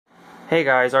Hey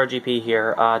guys, RGP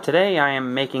here. Today I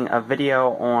am making a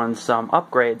video on some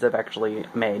upgrades I've actually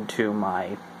made to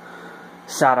my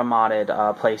SATA-modded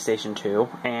PlayStation 2,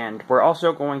 and we're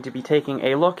also going to be taking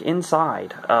a look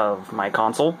inside of my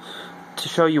console to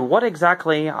show you what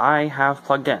exactly I have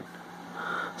plugged in.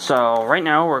 So right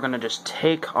now we're going to just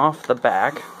take off the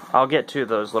back. I'll get to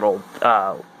those little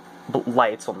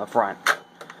lights on the front,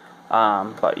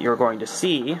 but you're going to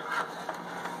see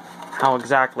how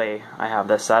exactly I have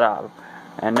this set up.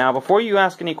 And now, before you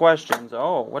ask any questions,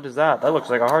 oh, what is that? That looks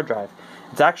like a hard drive.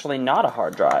 It's actually not a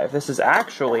hard drive. This is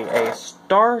actually a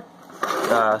StarTech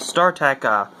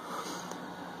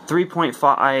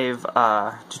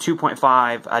 3.5 to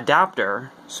 2.5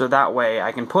 adapter, so that way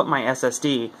I can put my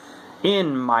SSD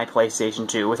in my PlayStation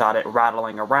 2 without it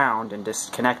rattling around and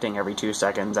disconnecting every 2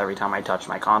 seconds every time I touch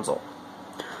my console.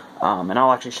 And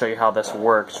I'll actually show you how this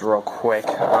works real quick.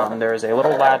 There is a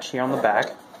little latch here on the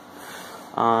back.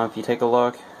 If you take a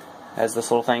look, as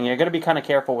this little thing, you're going to be kind of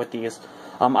careful with these.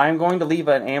 I'm going to leave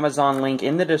an Amazon link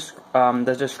in the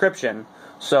description,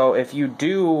 so if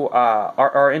you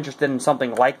are interested in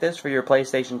something like this for your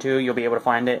PlayStation 2, you'll be able to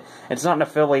find it. It's not an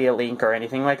affiliate link or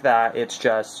anything like that. It's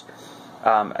just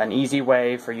an easy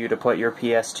way for you to put your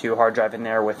PS2 hard drive in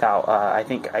there without, I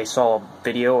think I saw a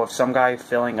video of some guy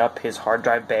filling up his hard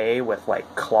drive bay with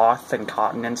like cloth and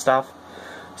cotton and stuff,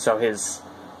 so his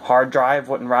hard drive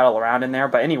wouldn't rattle around in there.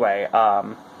 But anyway,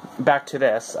 back to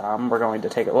this. We're going to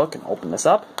take a look and open this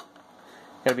up.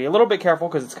 Gotta be a little bit careful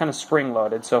because it's kind of spring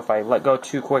loaded, so if I let go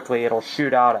too quickly it'll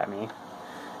shoot out at me.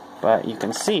 But you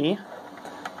can see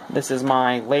this is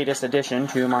my latest addition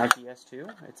to my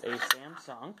PS2. It's a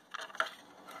Samsung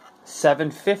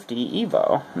 750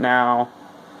 Evo. Now,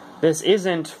 this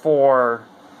isn't for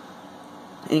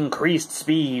increased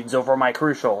speeds over my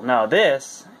Crucial. No,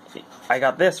 I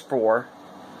got this for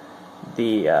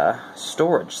the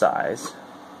storage size.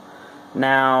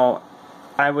 Now,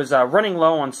 I was running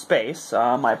low on space.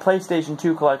 My PlayStation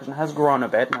 2 collection has grown a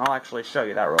bit, and I'll actually show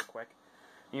you that real quick.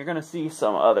 You're going to see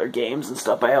some other games and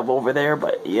stuff I have over there,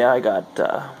 but yeah, I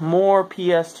got more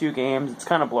PS2 games. It's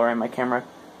kind of blurry. My camera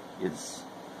is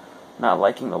not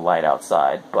liking the light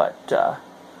outside, but I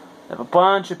have a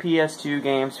bunch of PS2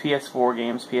 games, PS4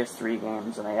 games, PS3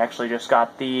 games, and I actually just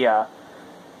got the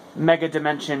Mega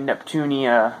Dimension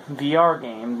Neptunia VR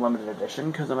game, limited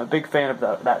edition, because I'm a big fan of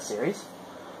that series.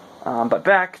 But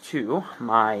back to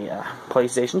my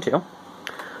PlayStation 2. I'm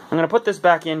going to put this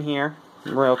back in here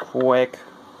real quick.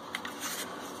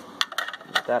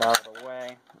 Get that out of the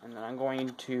way. And then I'm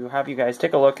going to have you guys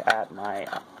take a look at my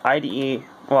IDE,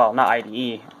 well, not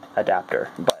IDE adapter,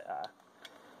 but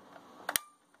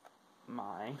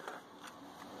my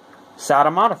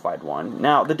SATA modified one.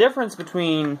 Now, the difference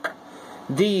between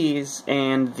these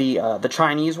and the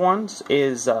Chinese ones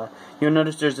is you'll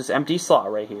notice there's this empty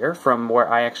slot right here from where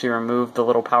I actually removed the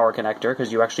little power connector,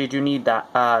 because you actually do need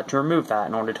that to remove that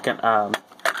in order to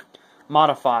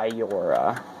modify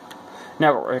your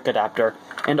network adapter.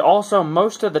 And also,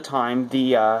 most of the time,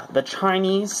 the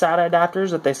Chinese SATA adapters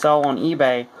that they sell on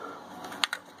eBay,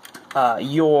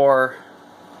 your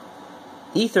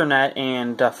Ethernet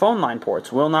and phone line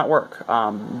ports will not work.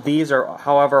 These are,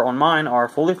 however, on mine are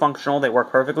fully functional. They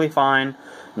work perfectly fine,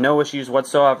 no issues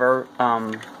whatsoever.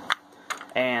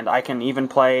 And I can even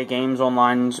play games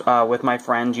online with my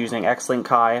friends using X-Link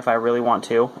Kai if I really want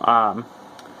to.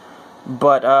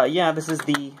 Yeah, this is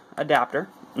the adapter.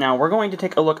 Now we're going to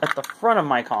take a look at the front of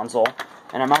my console,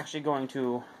 and I'm actually going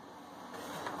to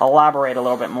elaborate a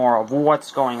little bit more of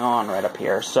what's going on right up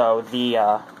here. So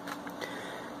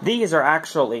these are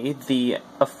actually the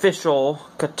official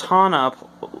Katana,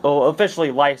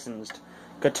 officially licensed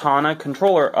Katana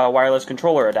controller, wireless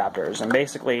controller adapters, and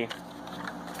basically,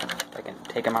 I can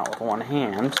take them out with one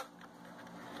hand.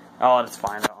 Oh, it's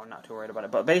fine. No, I'm not too worried about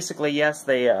it. But basically, yes,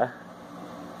 they have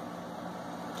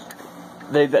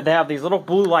these little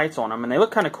blue lights on them, and they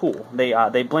look kind of cool.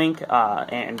 They blink,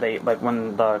 and they, like,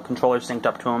 when the controller's synced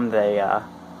up to them,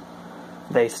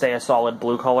 they stay a solid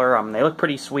blue color. They look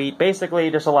pretty sweet. Basically,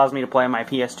 it just allows me to play my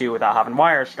PS2 without having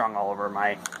wires strung all over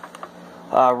my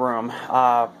room.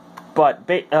 But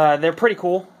they're pretty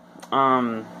cool.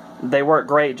 They work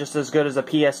great, just as good as a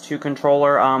PS2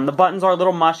 controller. The buttons are a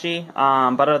little mushy,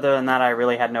 but other than that, I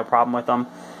really had no problem with them.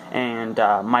 And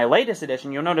my latest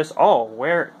edition, you'll notice, oh,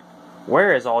 where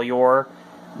is all your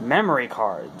memory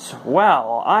cards?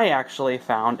 Well, I actually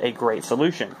found a great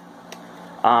solution.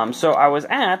 So I was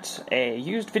at a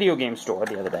used video game store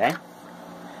the other day,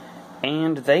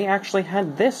 and they actually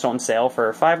had this on sale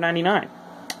for $5.99.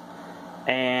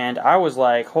 And I was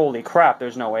like, holy crap,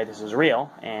 there's no way this is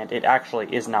real. And it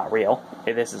actually is not real.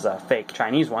 This is a fake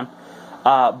Chinese one.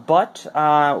 But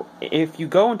if you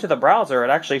go into the browser, it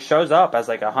actually shows up as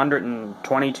like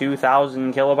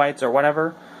 122,000 kilobytes or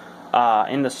whatever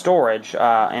in the storage,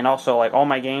 and also like all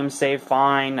my games save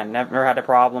fine. I never had a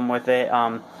problem with it.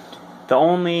 The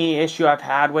only issue I've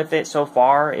had with it so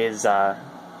far is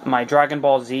my Dragon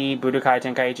Ball Z Budokai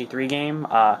Tenkaichi 3 game.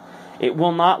 It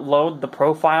will not load the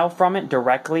profile from it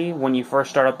directly when you first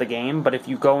start up the game, but if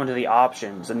you go into the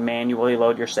options and manually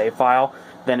load your save file,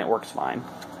 then it works fine.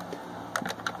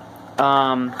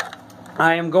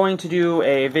 I am going to do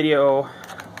a video,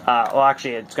 well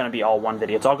actually it's going to be all one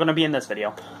video, it's all going to be in this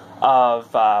video,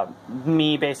 of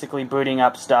me basically booting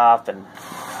up stuff and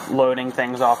loading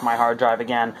things off my hard drive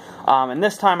again. And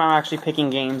this time I'm actually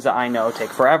picking games that I know take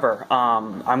forever.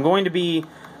 I'm going to be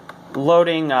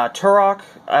loading Turok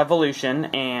Evolution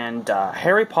and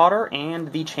Harry Potter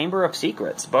and the Chamber of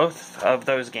Secrets. Both of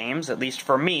those games, at least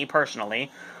for me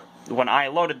personally, when I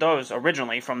loaded those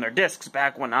originally from their discs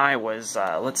back when I was,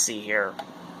 let's see here,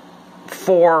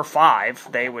 4 or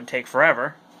 5, they would take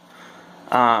forever.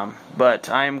 But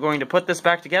I'm going to put this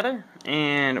back together,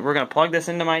 and we're going to plug this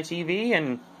into my TV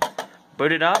and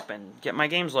boot it up and get my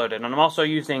games loaded. And I'm also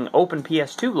using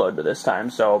OpenPS2 loader this time,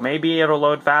 so maybe it'll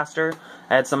load faster.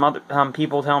 I had some other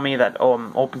people tell me that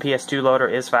OpenPS2 loader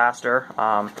is faster.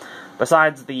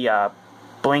 Besides the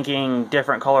blinking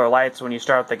different color lights when you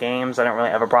start up the games, I don't really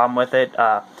have a problem with it.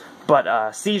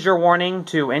 But seizure warning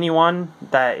to anyone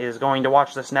that is going to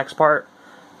watch this next part.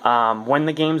 When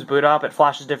the games boot up, it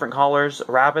flashes different colors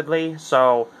rapidly,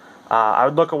 so I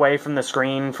would look away from the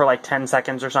screen for like 10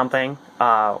 seconds or something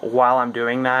while I'm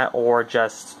doing that, or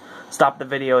just stop the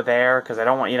video there, because I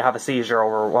don't want you to have a seizure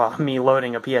over me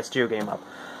loading a PS2 game up.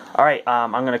 Alright,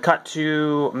 I'm going to cut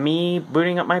to me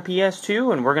booting up my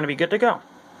PS2, and we're going to be good to go.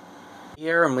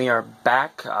 Here, and we are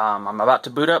back. I'm about to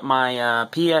boot up my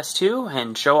PS2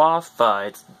 and show off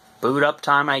its boot up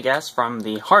time, I guess, from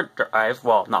the hard drive,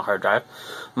 well, not hard drive,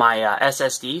 my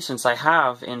SSD, since I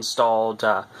have installed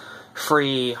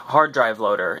free hard drive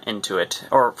loader into it,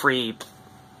 or free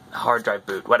hard drive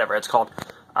boot, whatever it's called.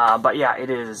 But yeah, it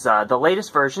is the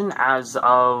latest version as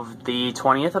of the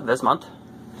 20th of this month.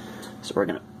 So we're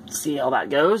gonna see how that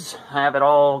goes. I have it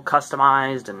all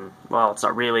customized, and, well, it's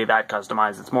not really that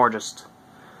customized, it's more just,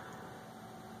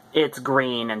 it's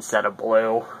green instead of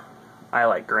blue. I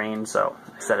like green, so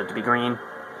I set it to be green.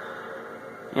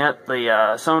 Yep, the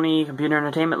Sony Computer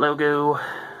Entertainment logo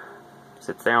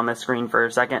sits there on this screen for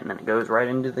a second, and then it goes right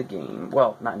into the game.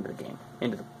 Well, not into the game,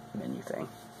 into the menu thing.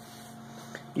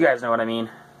 You guys know what I mean.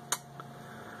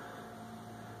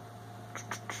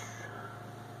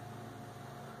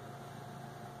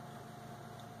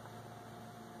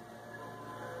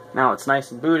 Now it's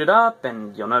nice and booted up,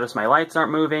 and you'll notice my lights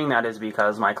aren't moving. That is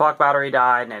because my clock battery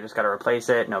died, and I just got to replace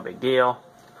it. No big deal.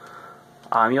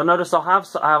 You'll notice I'll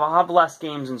have less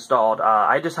games installed.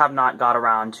 I just have not got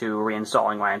around to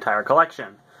reinstalling my entire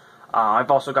collection. I've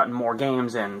also gotten more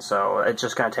games in, so it's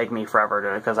just going to take me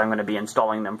forever because I'm going to be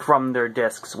installing them from their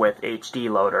discs with HD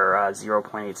loader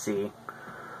 0.8C.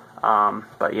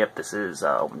 But yep, this is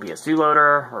OpenPS2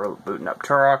 loader. We're booting up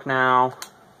Turok now.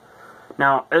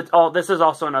 Now, this is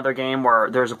also another game where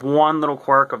there's one little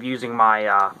quirk of using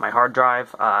my my hard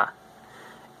drive. My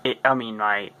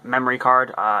memory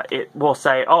card. It will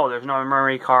say, "Oh, there's no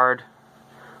memory card,"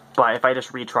 but if I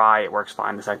just retry, it works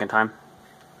fine the second time.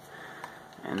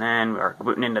 And then we're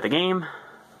booting into the game.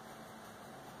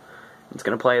 It's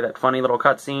gonna play that funny little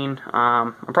cutscene.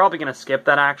 I'm probably gonna skip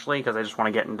that actually because I just want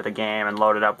to get into the game and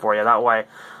load it up for you. That way,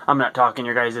 I'm not talking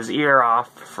your guys' ear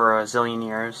off for a zillion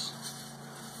years.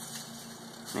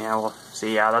 Yeah, we'll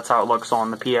see. Yeah, that's how it looks on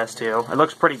the PS2. It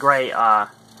looks pretty great,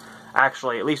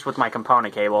 actually, at least with my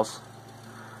component cables.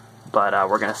 But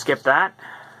we're going to skip that.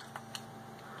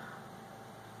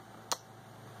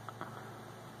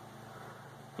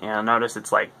 Yeah, notice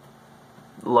it's like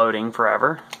loading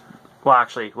forever. Well,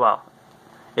 actually,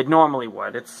 it normally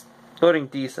would. It's loading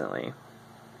decently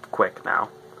quick now.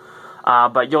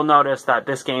 But you'll notice that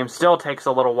this game still takes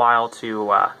a little while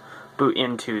to boot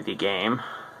into the game,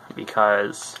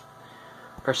 because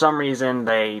for some reason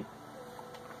they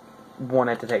want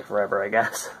it to take forever, I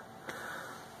guess.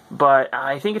 But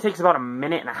I think it takes about 1.5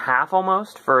 minutes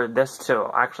almost for this to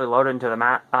actually load into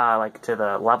the to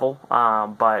the level.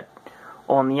 But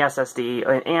on the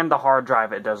SSD and the hard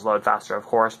drive, it does load faster, of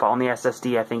course. But on the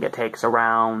SSD, I think it takes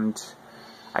around,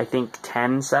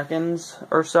 10 seconds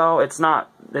or so. It's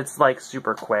like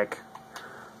super quick.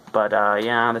 But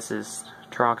yeah, this is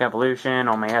Turok Evolution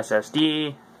on my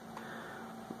SSD.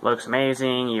 Looks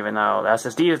amazing, even though the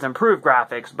SSD has improved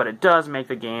graphics, but it does make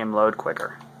the game load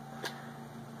quicker.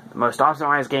 The most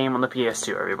optimized game on the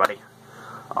PS2, everybody.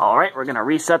 Alright, we're going to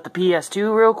reset the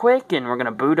PS2 real quick, and we're going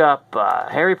to boot up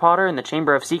Harry Potter and the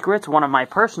Chamber of Secrets, one of my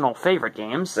personal favorite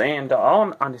games, and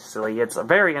honestly, it's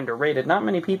very underrated. Not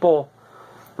many people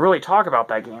really talk about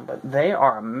that game, but they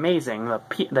are amazing. The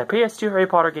PS2 Harry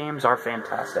Potter games are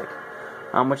fantastic,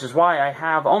 which is why I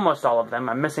have almost all of them.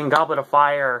 I'm missing Goblet of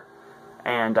Fire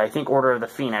and I think Order of the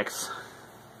Phoenix,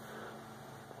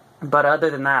 but other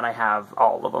than that, I have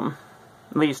all of them.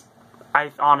 At least,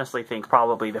 I honestly think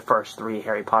probably the first 3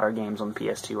 Harry Potter games on the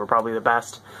PS2 were probably the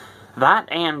best.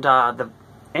 That and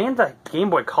the Game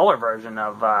Boy Color version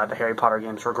of the Harry Potter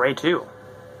games were great too.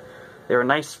 They were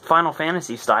nice Final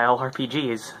Fantasy style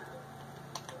RPGs.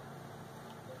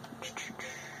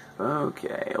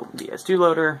 Okay, open PS2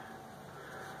 loader,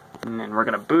 and then we're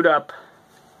gonna boot up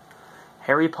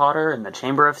Harry Potter and the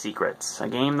Chamber of Secrets, a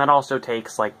game that also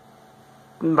takes like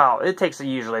it takes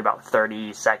usually about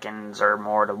 30 seconds or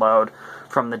more to load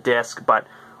from the disc, but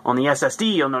on the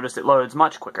SSD you'll notice it loads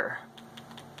much quicker.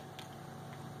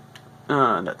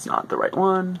 That's not the right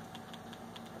one.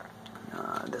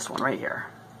 This one right here.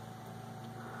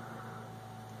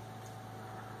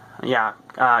 Yeah,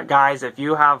 guys, if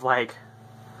you have like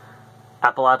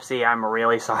epilepsy, I'm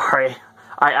really sorry.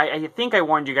 I think I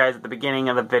warned you guys at the beginning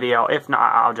of the video. If not,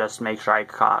 I'll just make sure I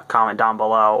comment down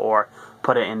below or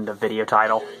put it in the video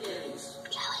title.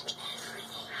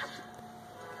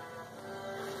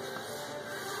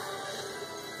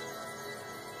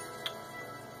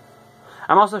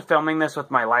 I'm also filming this with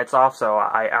my lights off, so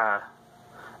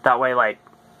that way, like,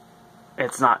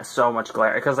 it's not so much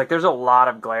glare. Because, like, there's a lot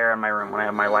of glare in my room when I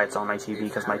have my lights on my TV,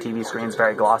 because my TV screen's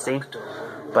very glossy.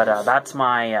 But that's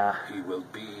my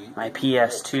my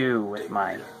PS2 with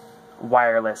my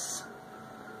wireless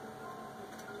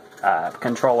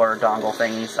controller dongle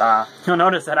thingies. You'll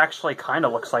notice that actually kind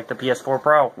of looks like the PS4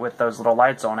 Pro with those little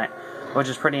lights on it, which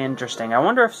is pretty interesting. I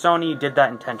wonder if Sony did that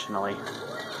intentionally.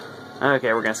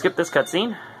 Okay, we're going to skip this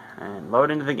cutscene and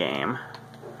load into the game.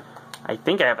 I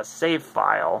think I have a save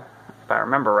file, if I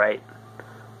remember right,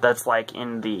 that's like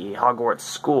in the Hogwarts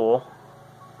school.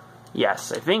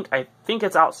 Yes, I think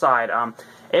it's outside.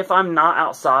 If I'm not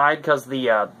outside, because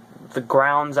the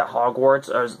grounds at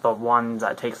Hogwarts are the ones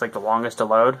that takes like the longest to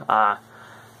load,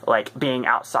 like being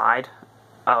outside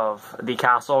of the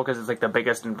castle, because it's like the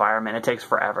biggest environment, it takes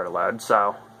forever to load,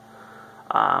 so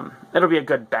it'll be a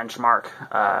good benchmark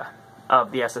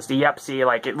of the SSD. Yep, see,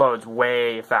 like it loads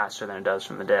way faster than it does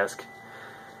from the disc.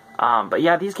 But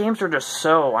yeah, these games are just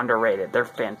so underrated. They're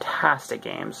fantastic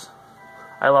games.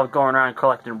 I love going around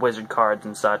collecting wizard cards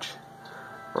and such.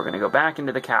 We're going to go back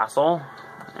into the castle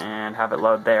and have it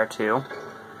load there too.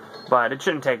 But it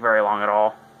shouldn't take very long at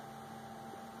all.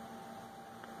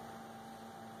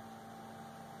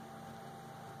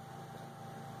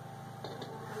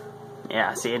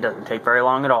 Yeah, see, it doesn't take very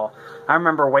long at all. I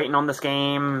remember waiting on this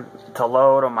game to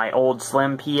load on my old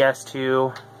slim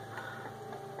PS2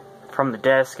 from the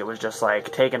disc. It was just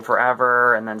like taking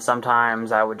forever, and then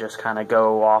sometimes I would just kind of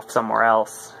go off somewhere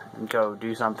else and go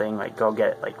do something, like go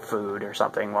get like food or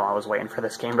something while I was waiting for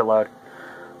this game to load.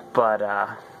 But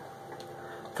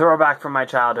throwback from my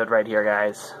childhood right here,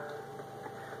 guys.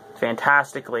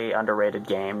 Fantastically underrated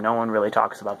game. No one really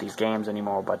talks about these games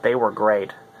anymore, but they were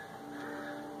great.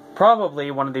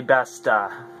 Probably one of the best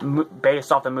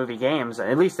based off the movie games,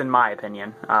 at least in my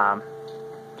opinion.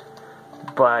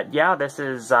 But yeah, this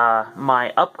is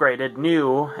my upgraded,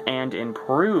 new, and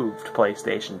improved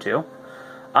PlayStation 2.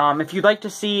 If you'd like to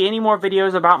see any more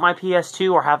videos about my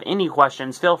PS2 or have any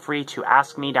questions, feel free to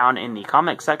ask me down in the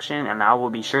comment section, and I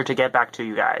will be sure to get back to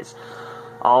you guys.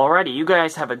 Alrighty, you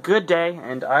guys have a good day,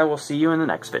 and I will see you in the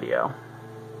next video.